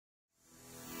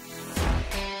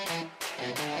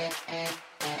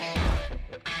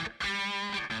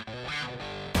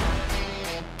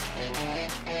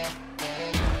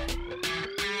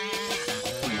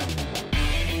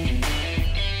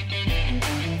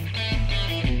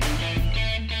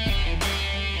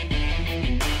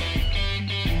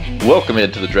Welcome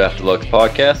into the Draft Deluxe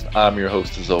podcast. I'm your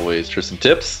host, as always, Tristan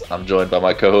Tips. I'm joined by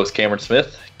my co-host, Cameron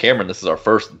Smith. Cameron, this is our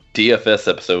first DFS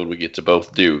episode we get to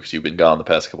both do because you've been gone the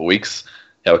past couple weeks.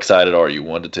 How excited are you,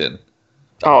 1 to 10?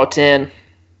 Oh, 10.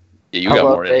 Yeah, you got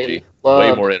more energy.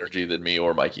 Way more energy than me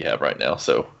or Mikey have right now,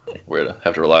 so we're going to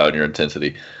have to rely on your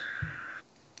intensity.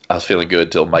 I was feeling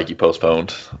good till Mikey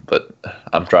postponed, but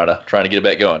I'm trying to get it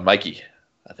back going. Mikey,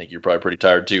 I think you're probably pretty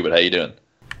tired too, but how you doing?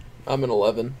 I'm an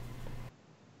 11.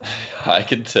 I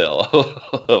can tell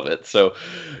a little bit. So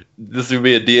this will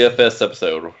be a DFS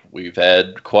episode. We've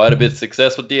had quite a bit of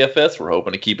success with DFS. We're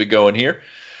hoping to keep it going here.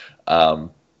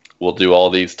 We'll do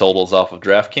all these totals off of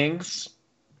DraftKings.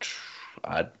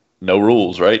 No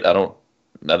rules, right?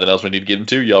 Nothing else we need to get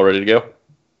into. Y'all ready to go?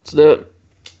 Let's do it.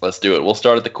 Let's do it. We'll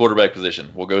start at the quarterback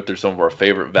position. We'll go through some of our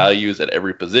favorite values at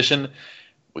every position.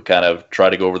 We kind of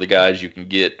try to go over the guys you can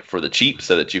get for the cheap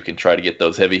so that you can try to get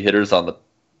those heavy hitters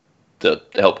to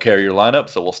help carry your lineup.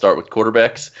 So we'll start with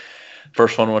quarterbacks.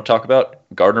 First one we want to talk about,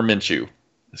 Gardner Minshew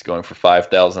is going for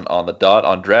 $5,000 on the dot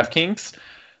on DraftKings.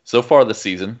 So far this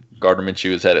season, Gardner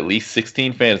Minshew has had at least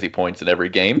 16 fantasy points in every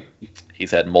game. He's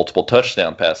had multiple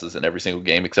touchdown passes in every single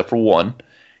game except for one.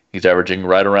 He's averaging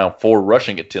right around 4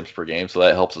 rushing attempts per game, so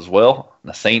that helps as well.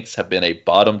 The Saints have been a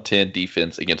bottom 10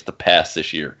 defense against the pass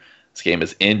this year. This game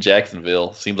is in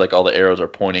Jacksonville. Seems like all the arrows are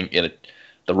pointing in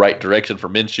the right direction for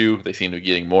Minshew. They seem to be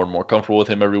getting more and more comfortable with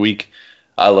him every week.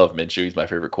 I love Minshew. He's my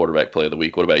favorite quarterback play of the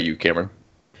week. What about you, Cameron?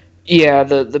 Yeah,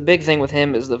 the big thing with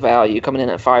him is the value coming in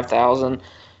at 5,000.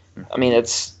 I mean,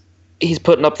 he's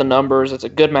putting up the numbers. It's a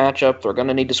good matchup. They're going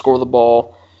to need to score the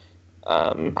ball.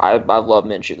 I love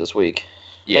Minshew this week.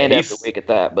 Yeah, and every week at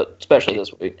that, but especially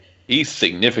this week. He's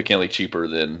significantly cheaper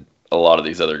than a lot of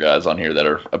these other guys on here that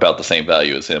are about the same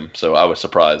value as him. So I was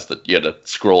surprised that you had to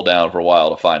scroll down for a while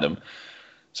to find him.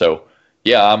 So,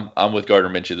 yeah, I'm with Gardner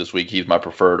Minshew this week. He's my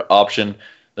preferred option.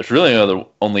 There's really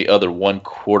only other one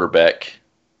quarterback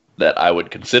that I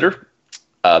would consider.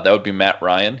 That would be Matt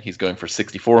Ryan. He's going for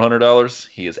 $6,400.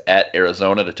 He is at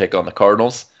Arizona to take on the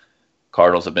Cardinals.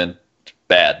 Cardinals have been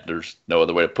bad. There's no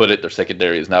other way to put it. Their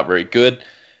secondary is not very good.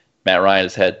 Matt Ryan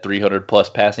has had 300-plus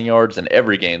passing yards in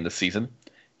every game this season.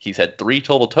 He's had 3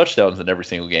 total touchdowns in every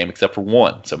single game except for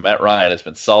 1. So Matt Ryan has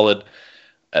been solid.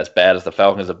 As bad as the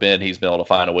Falcons have been, he's been able to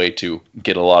find a way to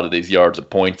get a lot of these yards and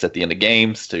points at the end of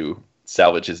games to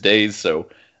salvage his days. So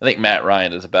I think Matt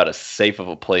Ryan is about as safe of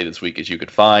a play this week as you could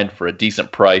find for a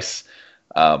decent price.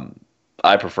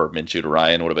 I prefer Minshew to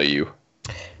Ryan. What about you?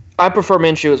 I prefer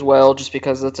Minshew as well, just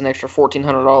because it's an extra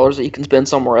 $1,400 that you can spend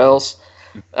somewhere else.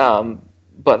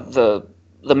 But the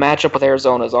matchup with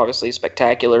Arizona is obviously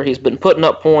spectacular. He's been putting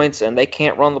up points, and they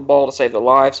can't run the ball to save their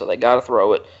life, so they got to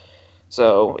throw it.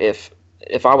 So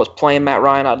if I was playing Matt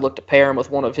Ryan, I'd look to pair him with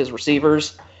one of his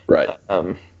receivers. Right.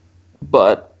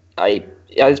 But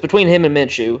it's between him and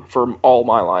Minshew for all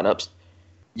my lineups.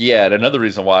 Yeah, and another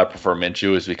reason why I prefer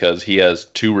Minshew is because he has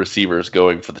 2 receivers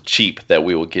going for the cheap that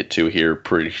we will get to here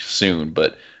pretty soon.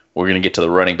 But we're going to get to the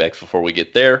running backs before we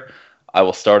get there. I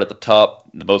will start at the top.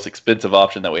 The most expensive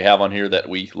option that we have on here that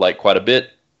we like quite a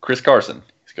bit, Chris Carson.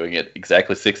 He's going at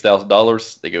exactly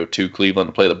 $6,000. They go to Cleveland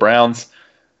to play the Browns.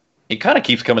 He kind of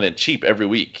keeps coming in cheap every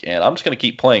week, and I'm just going to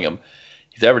keep playing him.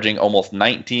 He's averaging almost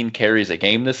 19 carries a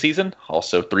game this season,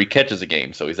 also 3 catches a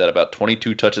game. So he's at about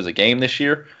 22 touches a game this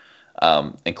year.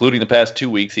 Including the past 2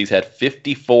 weeks, he's had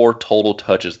 54 total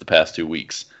touches the past 2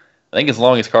 weeks. I think as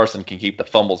long as Carson can keep the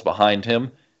fumbles behind him,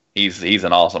 he's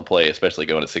an awesome play, especially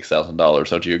going at $6,000.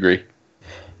 Don't you agree?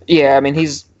 Yeah, I mean,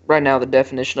 he's right now the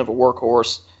definition of a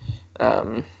workhorse.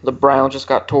 The Browns just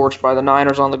got torched by the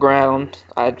Niners on the ground.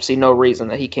 I see no reason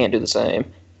that he can't do the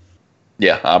same.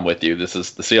 Yeah, I'm with you. The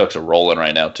Seahawks are rolling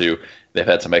right now, too. They've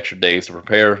had some extra days to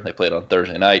prepare. They played on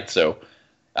Thursday night, so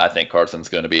I think Carson's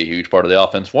going to be a huge part of the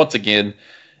offense. Once again,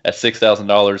 at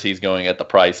 $6,000, he's going at the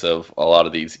price of a lot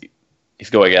of these. He's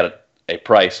going at a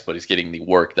price, but he's getting the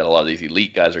work that a lot of these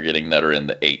elite guys are getting that are in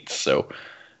the 8s. So,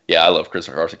 yeah, I love Chris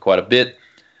Carson quite a bit.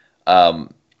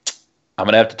 I'm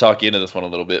going to have to talk you into this one a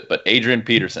little bit, but Adrian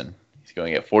Peterson, he's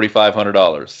going at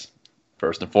 $4,500.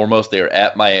 First and foremost, they are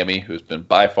at Miami, who's been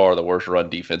by far the worst run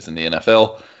defense in the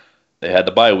NFL. They had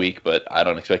the bye week, but I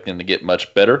don't expect them to get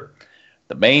much better.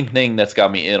 The main thing that's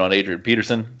got me in on Adrian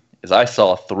Peterson is I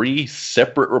saw 3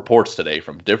 separate reports today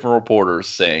from different reporters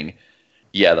saying,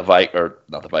 yeah, the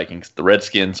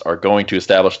Redskins are going to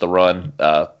establish the run.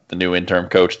 The new interim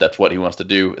coach, that's what he wants to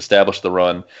do, establish the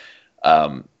run.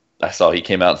 I saw he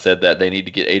came out and said that they need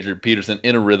to get Adrian Peterson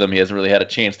in a rhythm. He hasn't really had a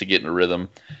chance to get in a rhythm.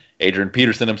 Adrian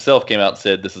Peterson himself came out and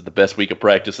said this is the best week of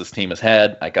practice this team has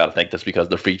had. I got to think that's because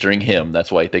they're featuring him.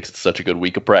 That's why he thinks it's such a good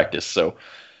week of practice. So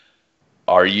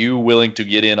Are you willing to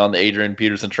get in on the Adrian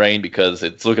Peterson train? Because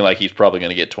it's looking like he's probably going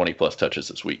to get 20-plus touches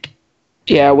this week.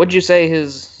 Yeah, what'd you say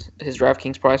his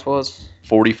DraftKings price was?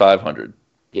 4,500.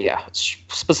 Yeah,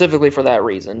 specifically for that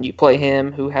reason. You play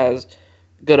him, who has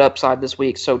good upside this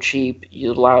week, so cheap.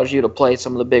 It allows you to play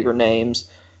some of the bigger names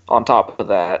on top of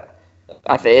that.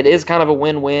 I think it is kind of a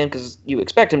win-win because you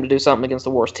expect him to do something against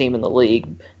the worst team in the league,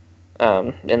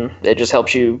 and it just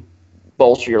helps you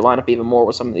bolster your lineup even more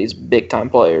with some of these big-time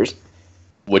players.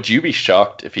 Would you be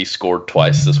shocked if he scored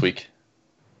twice this week?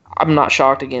 I'm not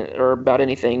shocked about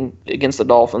anything against the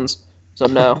Dolphins, so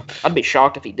no. I'd be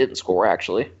shocked if he didn't score,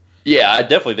 actually. Yeah, I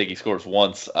definitely think he scores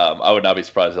once. I would not be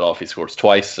surprised at all if he scores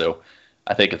twice. So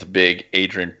I think it's a big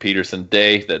Adrian Peterson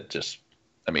day that just,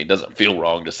 it doesn't feel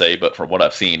wrong to say, but from what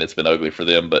I've seen, it's been ugly for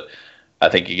them. But I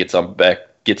think he gets them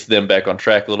back on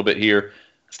track a little bit here.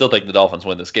 I still think the Dolphins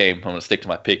win this game. I'm going to stick to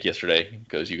my pick yesterday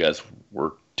because you guys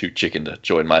were too chicken to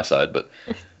join my side. But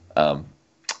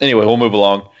anyway, we'll move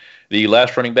along. The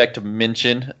last running back to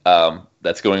mention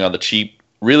that's going on the cheap.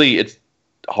 Really, it's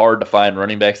hard to find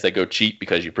running backs that go cheap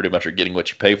because you pretty much are getting what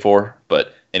you pay for.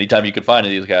 But anytime you can find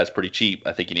these guys pretty cheap,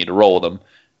 I think you need to roll them.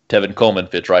 Tevin Coleman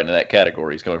fits right into that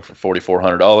category. He's going for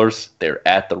 $4,400. They're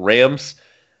at the Rams.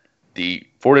 The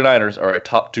 49ers are a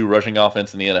top 2 rushing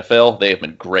offense in the NFL. They have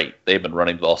been great. They've been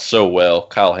running the ball so well.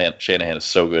 Kyle Shanahan is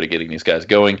so good at getting these guys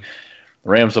going. The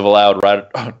Rams have allowed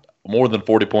more than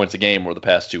 40 points a game over the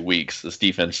past 2 weeks. This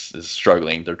defense is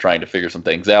struggling. They're trying to figure some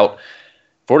things out.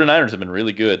 49ers have been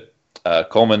really good.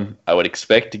 Coleman, I would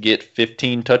expect to get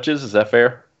 15 touches. Is that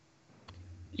fair?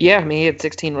 Yeah, he had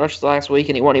 16 rushes last week,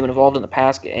 and he wasn't even involved in the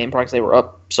pass game probably because they were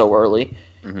up so early.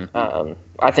 Mm-hmm.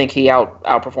 I think he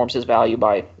outperforms his value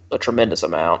by a tremendous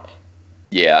amount.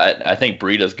 Yeah, I think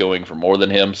Breida's going for more than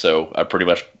him, so I pretty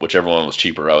much, whichever one was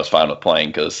cheaper, I was fine with playing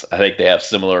because I think they have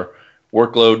similar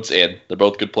workloads, and they're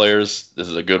both good players. This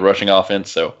is a good rushing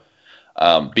offense, so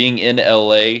being in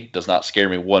LA does not scare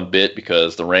me one bit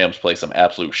because the Rams play some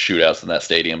absolute shootouts in that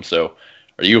stadium. So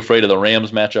are you afraid of the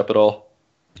Rams matchup at all?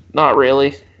 Not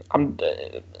really. I'm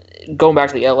going back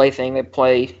to the LA thing. They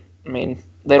play, they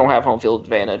don't have home field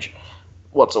advantage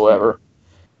whatsoever.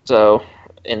 So,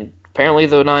 and apparently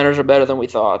the Niners are better than we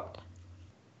thought.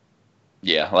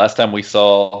 Yeah, last time we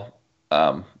saw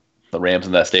the Rams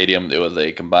in that stadium, it was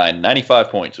a combined 95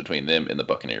 points between them and the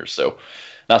Buccaneers. So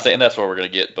not saying that's what we're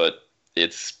going to get, but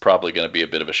it's probably going to be a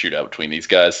bit of a shootout between these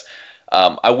guys.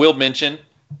 I will mention,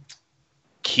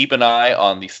 keep an eye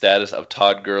on the status of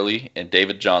Todd Gurley and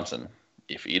David Johnson.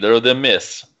 If either of them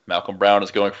miss, Malcolm Brown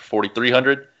is going for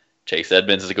 4,300. Chase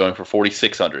Edmonds is going for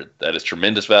 4,600. That is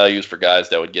tremendous values for guys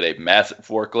that would get a massive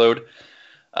workload.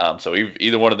 So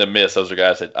either one of them miss, those are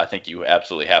guys that I think you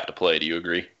absolutely have to play. Do you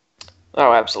agree?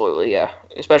 Oh, absolutely, yeah.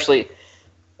 Especially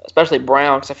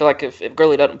Brown, because I feel like if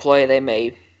Gurley doesn't play, they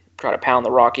may try to pound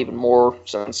the rock even more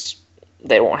since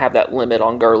they won't have that limit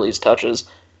on Gurley's touches.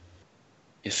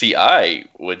 You see, I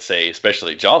would say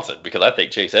especially Johnson because I think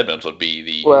Chase Edmonds would be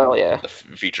the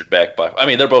featured back by.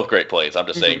 They're both great plays. I'm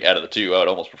just saying out of the two, I would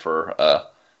almost prefer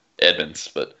Edmonds.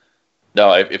 But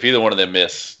no, if either one of them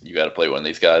miss, you got to play one of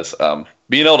these guys.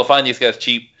 Being able to find these guys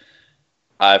cheap,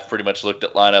 I've pretty much looked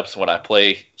at lineups when I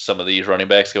play some of these running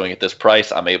backs going at this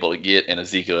price. I'm able to get an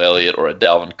Ezekiel Elliott or a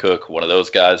Dalvin Cook, one of those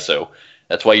guys. So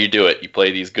that's why you do it. You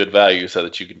play these good values so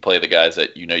that you can play the guys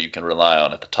that you know you can rely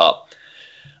on at the top.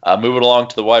 Moving along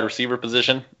to the wide receiver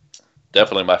position,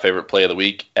 definitely my favorite play of the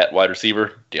week at wide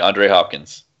receiver, DeAndre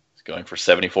Hopkins. He's going for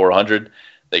 7,400.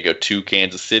 They go to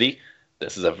Kansas City.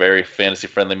 This is a very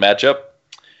fantasy-friendly matchup.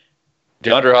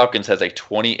 DeAndre Hopkins has a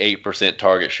 28%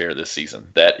 target share this season.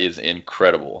 That is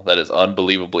incredible. That is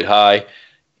unbelievably high.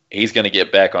 He's going to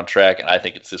get back on track, and I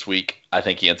think it's this week. I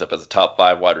think he ends up as a top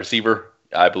 5 wide receiver.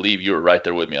 I believe you were right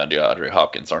there with me on DeAndre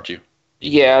Hopkins, aren't you?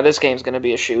 Yeah, this game's going to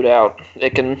be a shootout.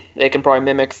 It can probably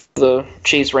mimic the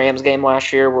Chiefs-Rams game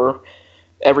last year where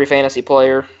every fantasy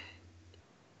player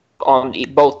on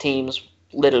both teams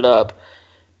lit it up.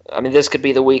 This could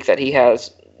be the week that he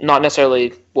has not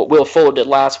necessarily what Will Fuller did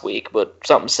last week, but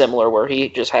something similar where he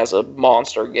just has a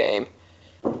monster game.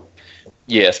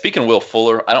 Yeah, speaking of Will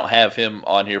Fuller, I don't have him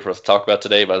on here for us to talk about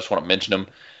today, but I just want to mention him.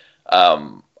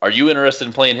 Are you interested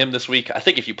in playing him this week? I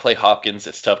think if you play Hopkins,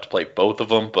 it's tough to play both of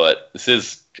them, but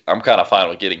I'm kind of fine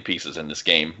with getting pieces in this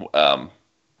game. I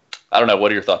don't know.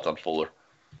 What are your thoughts on Fuller?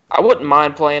 I wouldn't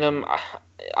mind playing him.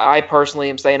 I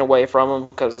personally am staying away from him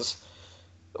because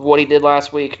of what he did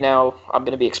last week. Now I'm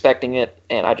going to be expecting it,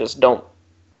 and I just don't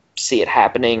see it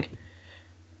happening.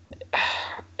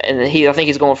 And I think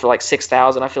he's going for like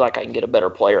 6,000. I feel like I can get a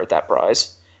better player at that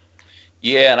price.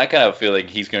 Yeah, and I kind of feel like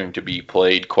he's going to be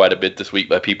played quite a bit this week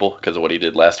by people because of what he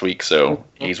did last week. So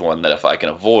he's one that if I can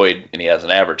avoid and he has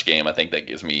an average game, I think that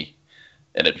gives me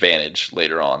an advantage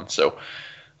later on. So,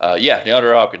 yeah,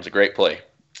 DeAndre Hopkins, a great play.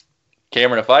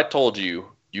 Cameron, if I told you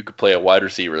you could play a wide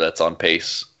receiver that's on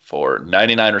pace for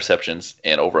 99 receptions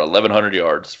and over 1,100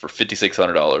 yards for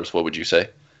 $5,600, what would you say?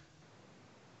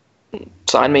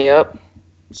 Sign me up.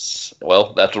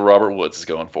 Well, that's what Robert Woods is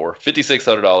going for.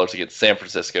 $5,600 against San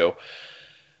Francisco.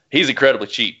 He's incredibly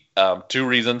cheap. Two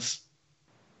reasons,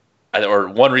 or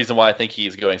one reason why I think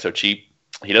he's going so cheap.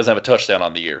 He doesn't have a touchdown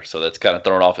on the year, so that's kind of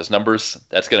thrown off his numbers.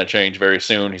 That's going to change very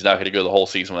soon. He's not going to go the whole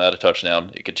season without a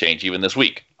touchdown. It could change even this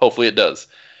week. Hopefully it does.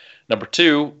 Number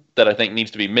two that I think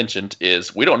needs to be mentioned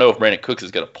is we don't know if Brandon Cooks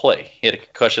is going to play. He had a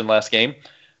concussion last game,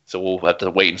 so we'll have to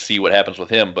wait and see what happens with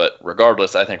him. But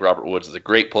regardless, I think Robert Woods is a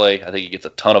great play. I think he gets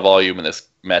a ton of volume in this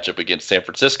matchup against San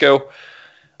Francisco.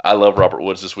 I love Robert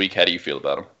Woods this week. How do you feel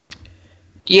about him?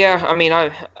 Yeah, I mean,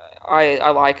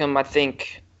 I like him. I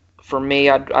think for me,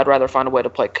 I'd rather find a way to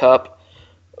play Kupp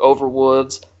over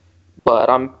Woods, but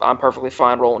I'm perfectly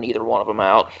fine rolling either one of them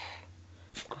out.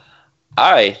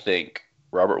 I think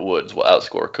Robert Woods will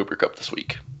outscore Cooper Kupp this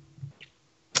week.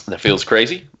 That feels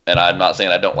crazy, and I'm not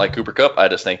saying I don't like Cooper Kupp. I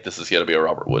just think this is going to be a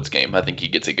Robert Woods game. I think he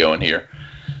gets it going here.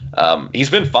 He's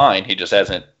been fine. He just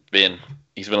hasn't been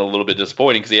 – he's been a little bit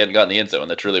disappointing because he hadn't gotten the end zone.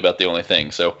 That's really about the only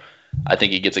thing. So I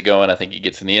think he gets it going. I think he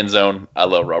gets in the end zone. I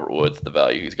love Robert Woods, the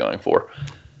value he's going for.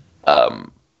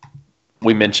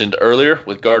 We mentioned earlier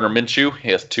with Gardner Minshew, he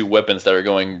has two weapons that are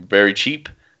going very cheap.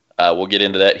 We'll get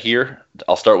into that here.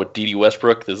 I'll start with Dede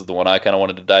Westbrook. This is the one I kind of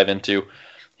wanted to dive into.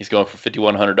 He's going for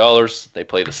 $5,100. They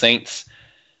play the Saints.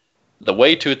 The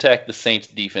way to attack the Saints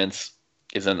defense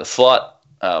is in the slot.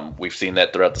 We've seen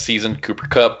that throughout the season. Cooper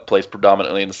Kupp plays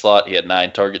predominantly in the slot. He had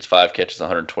 9 targets, 5 catches,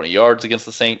 120 yards against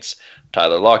the Saints.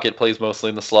 Tyler Lockett plays mostly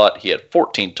in the slot. He had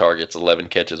 14 targets, 11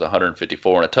 catches,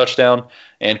 154 and a touchdown.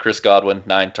 And Chris Godwin,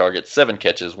 9 targets, 7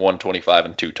 catches, 125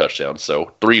 and 2 touchdowns.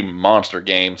 So 3 monster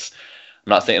games. I'm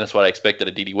not saying that's what I expected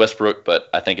of Dede Westbrook, but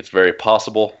I think it's very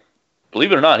possible.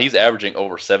 Believe it or not, he's averaging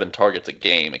over 7 targets a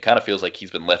game. It kind of feels like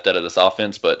he's been left out of this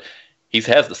offense, but he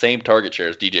has the same target share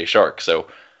as DJ Shark. So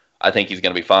I think he's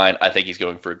going to be fine. I think he's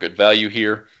going for a good value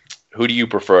here. Who do you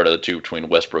prefer out of the two between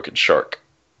Westbrook and Shark?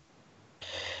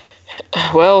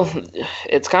 Well,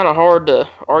 it's kind of hard to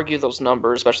argue those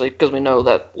numbers, especially because we know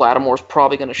that Lattimore's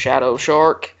probably going to shadow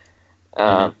Shark.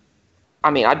 I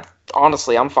mean,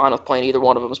 I'm fine with playing either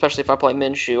one of them, especially if I play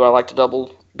Minshew. I like to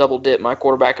double dip my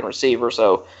quarterback and receiver,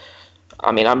 so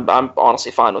I mean, I'm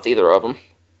honestly fine with either of them.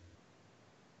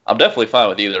 I'm definitely fine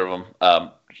with either of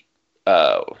them.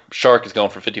 Shark is going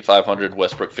for $5,500,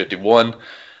 Westbrook $51.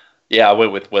 Yeah, I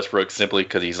went with Westbrook simply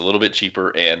because he's a little bit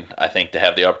cheaper, and I think to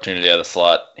have the opportunity out of the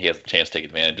slot, he has a chance to take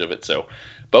advantage of it. So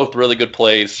both really good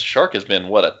plays. Shark has been,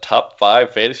 a top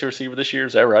 5 fantasy receiver this year?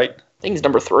 Is that right? I think he's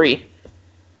number 3.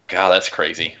 God, that's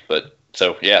crazy. But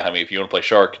so, yeah, I mean, if you want to play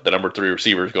Shark, the number 3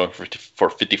 receiver is going for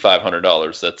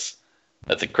 $5,500.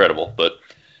 That's incredible. But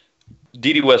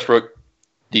Dede Westbrook,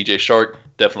 DJ Shark,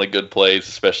 definitely good plays,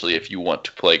 especially if you want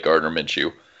to play Gardner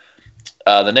Minshew.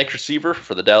 The next receiver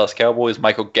for the Dallas Cowboys,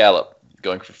 Michael Gallup,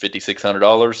 going for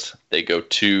 $5,600. They go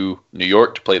to New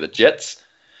York to play the Jets.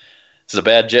 This is a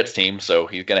bad Jets team, so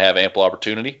he's going to have ample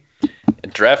opportunity. In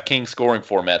DraftKings scoring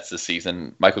formats this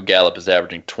season, Michael Gallup is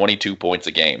averaging 22 points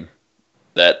a game.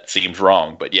 That seems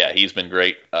wrong, but yeah, he's been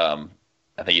great. I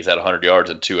think he's had 100 yards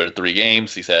in 2 out of 3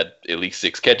 games. He's had at least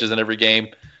 6 catches in every game.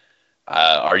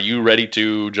 Are you ready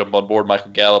to jump on board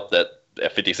Michael Gallup? That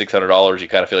at $5,600, you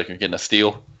kind of feel like you're getting a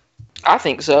steal? I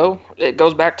think so. It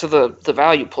goes back to the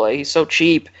value play. He's so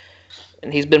cheap,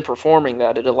 and he's been performing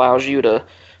that it allows you to.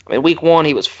 I mean, week 1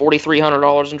 he was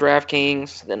 $4,300 in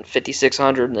DraftKings, then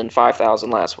 $5,600, and then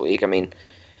 $5,000 last week. I mean,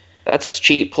 that's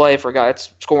cheap play for a guy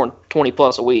that's scoring 20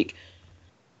 plus a week.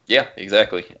 Yeah,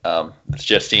 exactly. This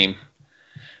Jets team.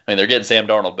 I mean, they're getting Sam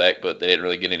Darnold back, but they didn't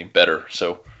really get any better.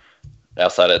 So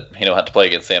outside of have to play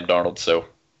against Sam Darnold, so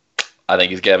I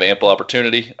think he's going to have ample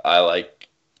opportunity. I like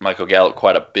Michael Gallup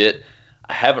quite a bit.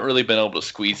 I haven't really been able to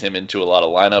squeeze him into a lot of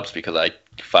lineups because I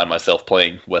find myself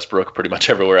playing Westbrook pretty much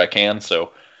everywhere I can.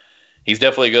 So he's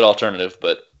definitely a good alternative.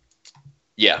 But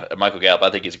yeah, Michael Gallup, I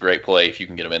think he's a great play if you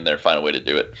can get him in there, find a way to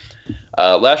do it.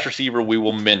 Last receiver we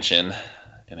will mention,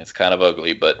 and it's kind of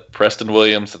ugly, but Preston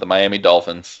Williams of the Miami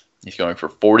Dolphins. He's going for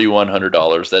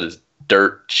 $4,100. That is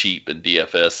dirt cheap in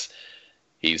DFS.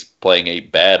 He's playing a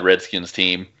bad Redskins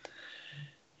team.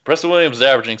 Preston Williams is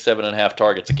averaging 7.5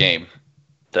 targets a game.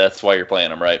 That's why you're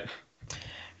playing him, right?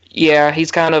 Yeah,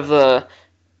 he's kind of the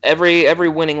every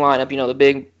winning lineup. The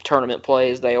big tournament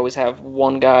plays, they always have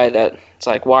one guy that it's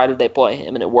like, why did they play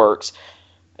him? And it works.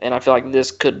 And I feel like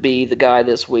this could be the guy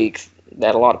this week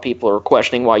that a lot of people are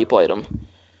questioning why you played him.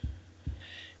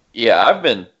 Yeah, I've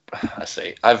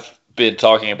been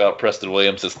talking about Preston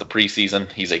Williams since the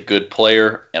preseason. He's a good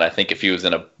player, and I think if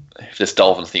this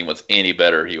Dolphins team was any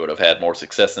better, he would have had more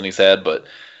success than he's had. But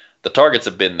the targets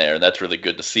have been there, and that's really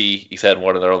good to see. He's had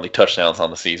one of their only touchdowns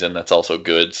on the season. That's also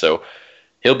good. So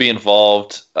he'll be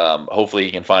involved. Hopefully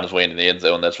he can find his way into the end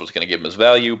zone. That's what's going to give him his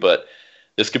value. But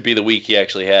this could be the week he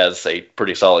actually has a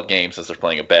pretty solid game since they're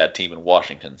playing a bad team in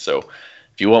Washington. So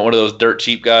if you want one of those dirt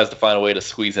cheap guys to find a way to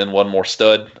squeeze in one more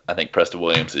stud, I think Preston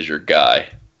Williams is your guy.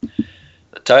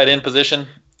 The tight end position,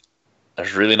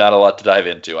 there's really not a lot to dive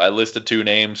into. I listed 2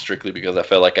 names strictly because I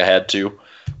felt like I had to.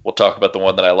 We'll talk about the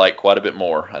one that I like quite a bit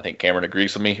more. I think Cameron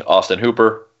agrees with me. Austin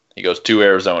Hooper, he goes to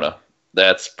Arizona.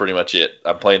 That's pretty much it.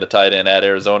 I'm playing the tight end at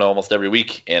Arizona almost every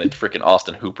week, and it's freaking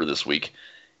Austin Hooper this week.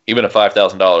 Even at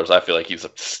 $5,000, I feel like he's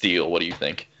a steal. What do you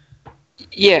think?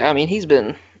 Yeah, I mean, he's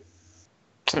been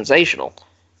sensational,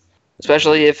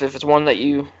 especially if it's one that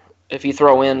if you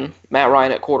throw in Matt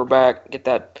Ryan at quarterback, get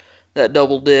that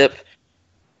double dip.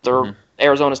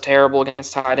 Arizona's terrible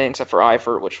against tight end except for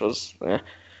Eifert, which was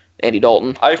Andy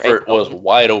Dalton. Eifert was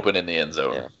wide open in the end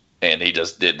zone, and he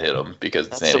just didn't hit him because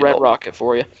that's the red rocket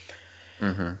for you.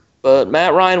 Mm-hmm. But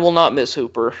Matt Ryan will not miss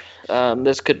Hooper.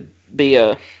 This could be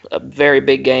a very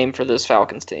big game for this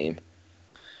Falcons team.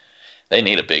 They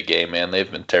need a big game, man. They've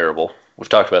been terrible. We've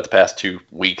talked about the past 2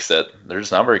 weeks that they're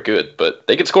just not very good, but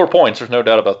they can score points. There's no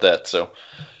doubt about that. So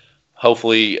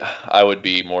hopefully I would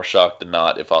be more shocked than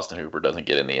not if Austin Hooper doesn't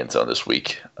get in the end zone this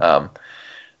week.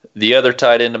 The other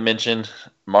tight end to mention,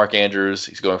 Mark Andrews,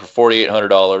 he's going for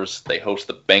 $4,800. They host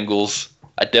the Bengals.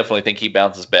 I definitely think he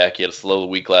bounces back. He had a slow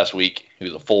week last week. He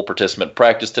was a full participant in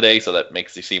practice today, so that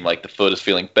makes it seem like the foot is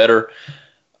feeling better.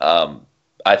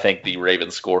 I think the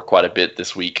Ravens score quite a bit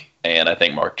this week, and I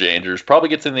think Mark Andrews probably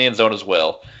gets in the end zone as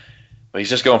well. But he's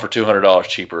just going for $200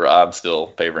 cheaper. I'm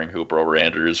still favoring Hooper over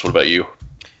Andrews. What about you?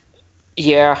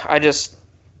 Yeah, I just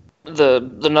the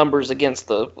numbers against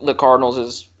the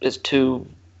Cardinals is too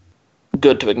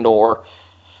good to ignore.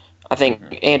 I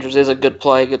think Andrews is a good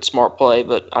play, good smart play,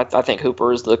 but I think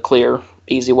Hooper is the clear,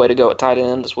 easy way to go at tight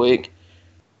end this week.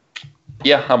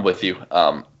 Yeah, I'm with you.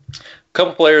 A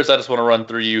couple players I just want to run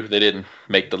through you. They didn't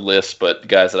make the list, but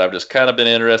guys that I've just kind of been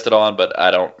interested on, but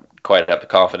I don't quite have the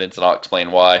confidence, and I'll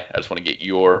explain why. I just want to get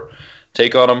your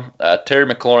take on them. Terry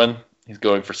McLaurin, he's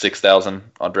going for $6,000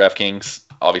 on DraftKings.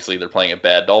 Obviously, they're playing a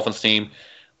bad Dolphins team.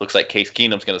 Looks like Case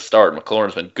Keenum's going to start.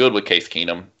 McLaurin's been good with Case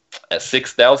Keenum. At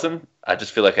 $6,000, I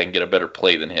just feel like I can get a better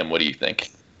play than him. What do you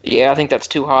think? Yeah, I think that's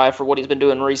too high for what he's been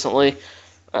doing recently.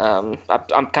 I'm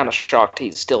kind of shocked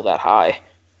he's still that high.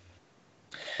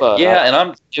 But yeah, and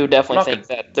I do definitely think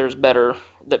that there's better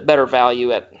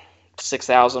value at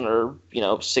 $6,000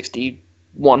 or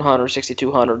 6,100,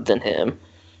 6,200 than him.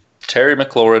 Terry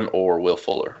McLaurin or Will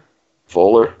Fuller?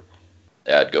 Fuller.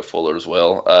 Yeah, I'd go Fuller as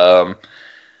well.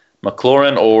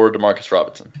 McLaurin or Demarcus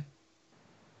Robinson?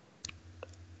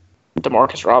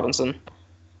 Demarcus Robinson.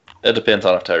 It depends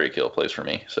on if Tyreek Hill plays for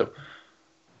me. So,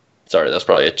 sorry, that's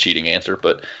probably a cheating answer,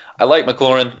 but I like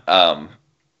McLaurin.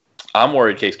 I'm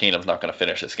worried Case Keenum's not going to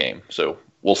finish this game, so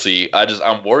we'll see.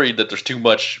 I'm worried that there's too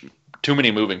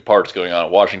many moving parts going on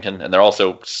in Washington, and they're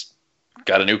also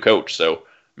got a new coach, so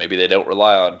maybe they don't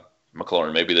rely on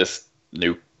McLaurin. Maybe this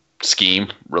new scheme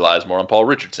relies more on Paul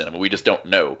Richardson. I mean, we just don't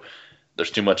know.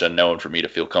 There's too much unknown for me to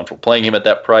feel comfortable playing him at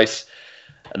that price.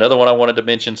 Another one I wanted to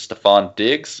mention, Stephon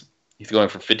Diggs. He's going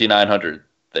for $5,900.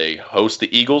 They host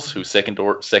the Eagles, whose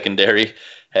secondary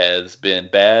has been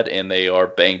bad, and they are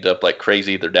banged up like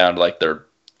crazy. They're down to like their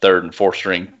third and fourth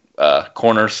string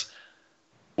corners.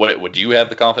 Would you have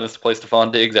the confidence to play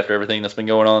Stephon Diggs after everything that's been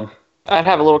going on? I'd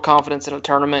have a little confidence in a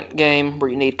tournament game where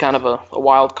you need kind of a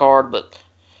wild card, but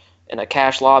in a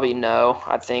cash lobby, no.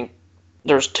 I think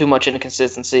there's too much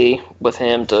inconsistency with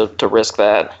him to risk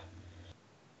that.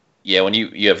 Yeah, when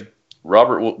you have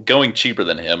Robert going cheaper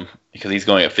than him because he's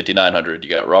going at $5,900. You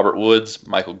got Robert Woods,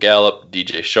 Michael Gallup,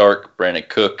 DJ Shark, Brandon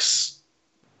Cooks,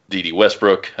 D.D.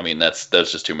 Westbrook. I mean, that's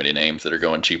just too many names that are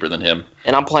going cheaper than him.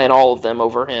 And I'm playing all of them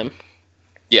over him.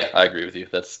 Yeah, I agree with you.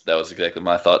 That was exactly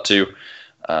my thought too.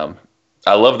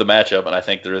 I love the matchup, and I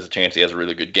think there is a chance he has a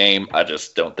really good game. I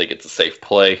just don't think it's a safe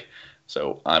play,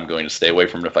 so I'm going to stay away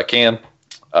from it if I can.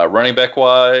 Running back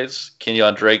wise,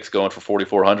 Kenyon Drake's going for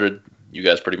 $4,400. You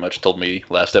guys pretty much told me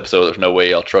last episode there's no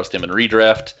way I'll trust him in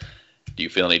redraft. Do you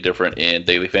feel any different in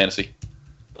daily fantasy?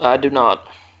 I do not.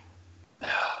 I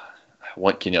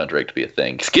want Kenyon Drake to be a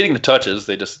thing. He's getting the touches.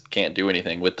 They just can't do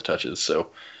anything with the touches. So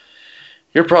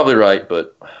you're probably right,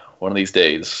 but one of these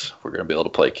days we're going to be able to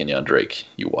play Kenyon Drake.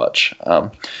 You watch.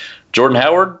 Jordan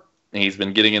Howard, he's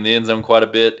been getting in the end zone quite a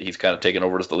bit. He's kind of taken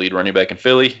over as the lead running back in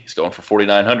Philly. He's going for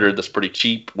 4,900. That's pretty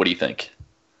cheap. What do you think?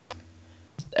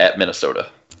 At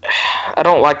Minnesota. I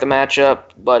don't like the matchup,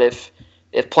 but if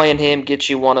playing him gets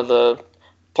you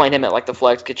playing him at like the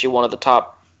flex gets you one of the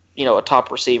top, a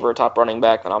top receiver, a top running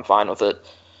back, then I'm fine with it.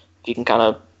 If you can kind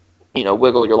of,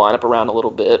 wiggle your lineup around a little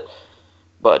bit.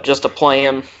 But just to play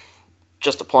him,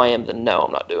 then no,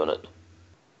 I'm not doing it.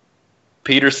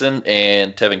 Peterson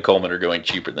and Tevin Coleman are going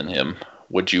cheaper than him.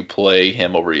 Would you play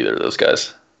him over either of those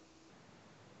guys?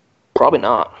 Probably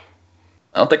not.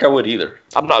 I don't think I would either.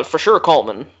 I'm not for sure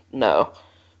Coleman. No.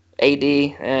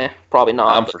 AD, probably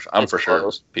not. I'm for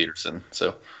sure Peterson.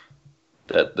 So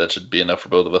that should be enough for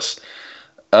both of us.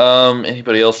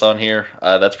 Anybody else on here?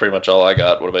 That's pretty much all I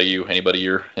got. What about you? Anybody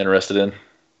you're interested in?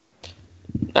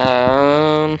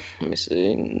 Let me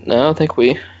see. No, I think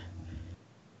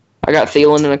I got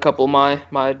Thielen in a couple of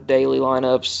my daily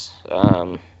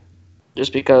lineups.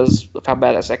 Just because of how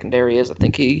bad that secondary is, I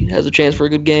think he has a chance for a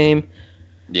good game.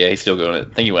 Yeah, he's still going. I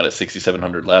think he went at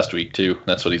 6,700 last week too.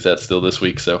 That's what he's at still this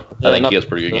week. So I think he has a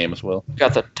pretty good game as well.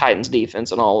 Got the Titans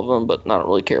defense in all of them, but I don't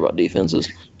really care about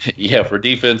defenses. Yeah, for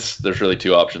defense, there's really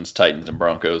two options: Titans and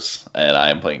Broncos, and I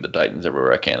am playing the Titans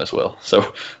everywhere I can as well.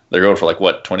 So they're going for like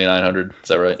what, 2,900? Is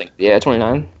that right? Yeah,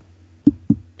 29.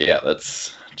 Yeah,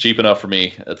 that's cheap enough for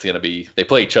me. That's gonna be. They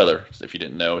play each other. So if you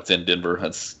didn't know, it's in Denver.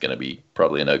 That's gonna be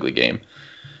probably an ugly game.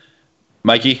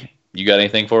 Mikey, you got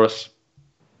anything for us?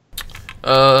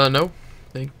 No.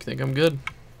 Think I'm good.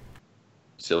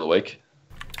 Still awake?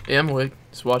 Yeah, I'm awake.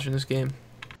 Just watching this game.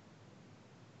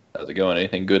 How's it going?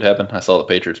 Anything good happen? I saw the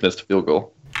Patriots missed a field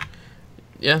goal.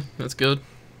 Yeah, that's good.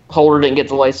 Holder didn't get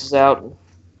the laces out.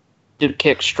 Dude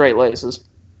kicked straight laces.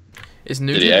 Is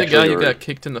Nugent the guy who got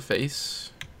kicked in the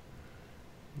face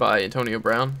by Antonio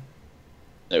Brown?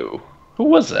 No. Who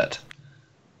was that?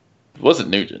 It wasn't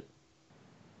Nugent.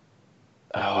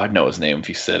 Oh, I'd know his name if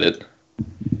you said it.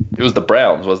 It was the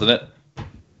Browns, wasn't it?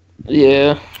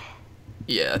 Yeah.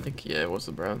 Yeah, I think it was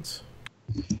the Browns.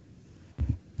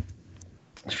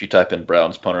 If you type in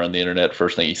Browns punter on the internet,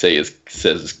 first thing you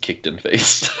says kicked in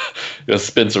face. It was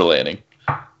Spencer Lanning.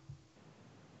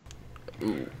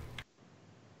 Ooh.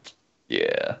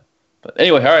 Yeah. But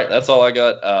anyway, all right, that's all I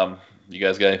got. You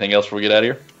guys got anything else before we get out of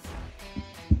here?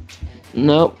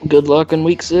 Nope. Good luck in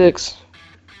week 6.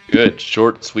 Good.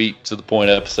 Short, sweet, to the point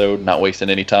episode. Not wasting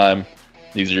any time.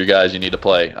 These are your guys you need to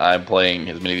play. I'm playing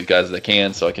as many of these guys as I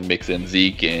can so I can mix in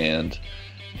Zeke and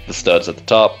the studs at the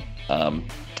top.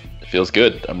 It feels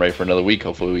good. I'm ready for another week.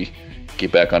 Hopefully we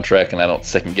get back on track and I don't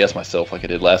second guess myself like I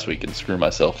did last week and screw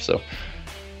myself. So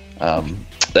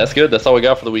that's good. That's all we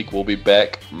got for the week. We'll be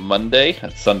back Monday.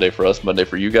 That's Sunday for us, Monday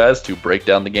for you guys to break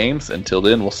down the games. Until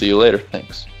then, we'll see you later.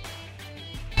 Thanks.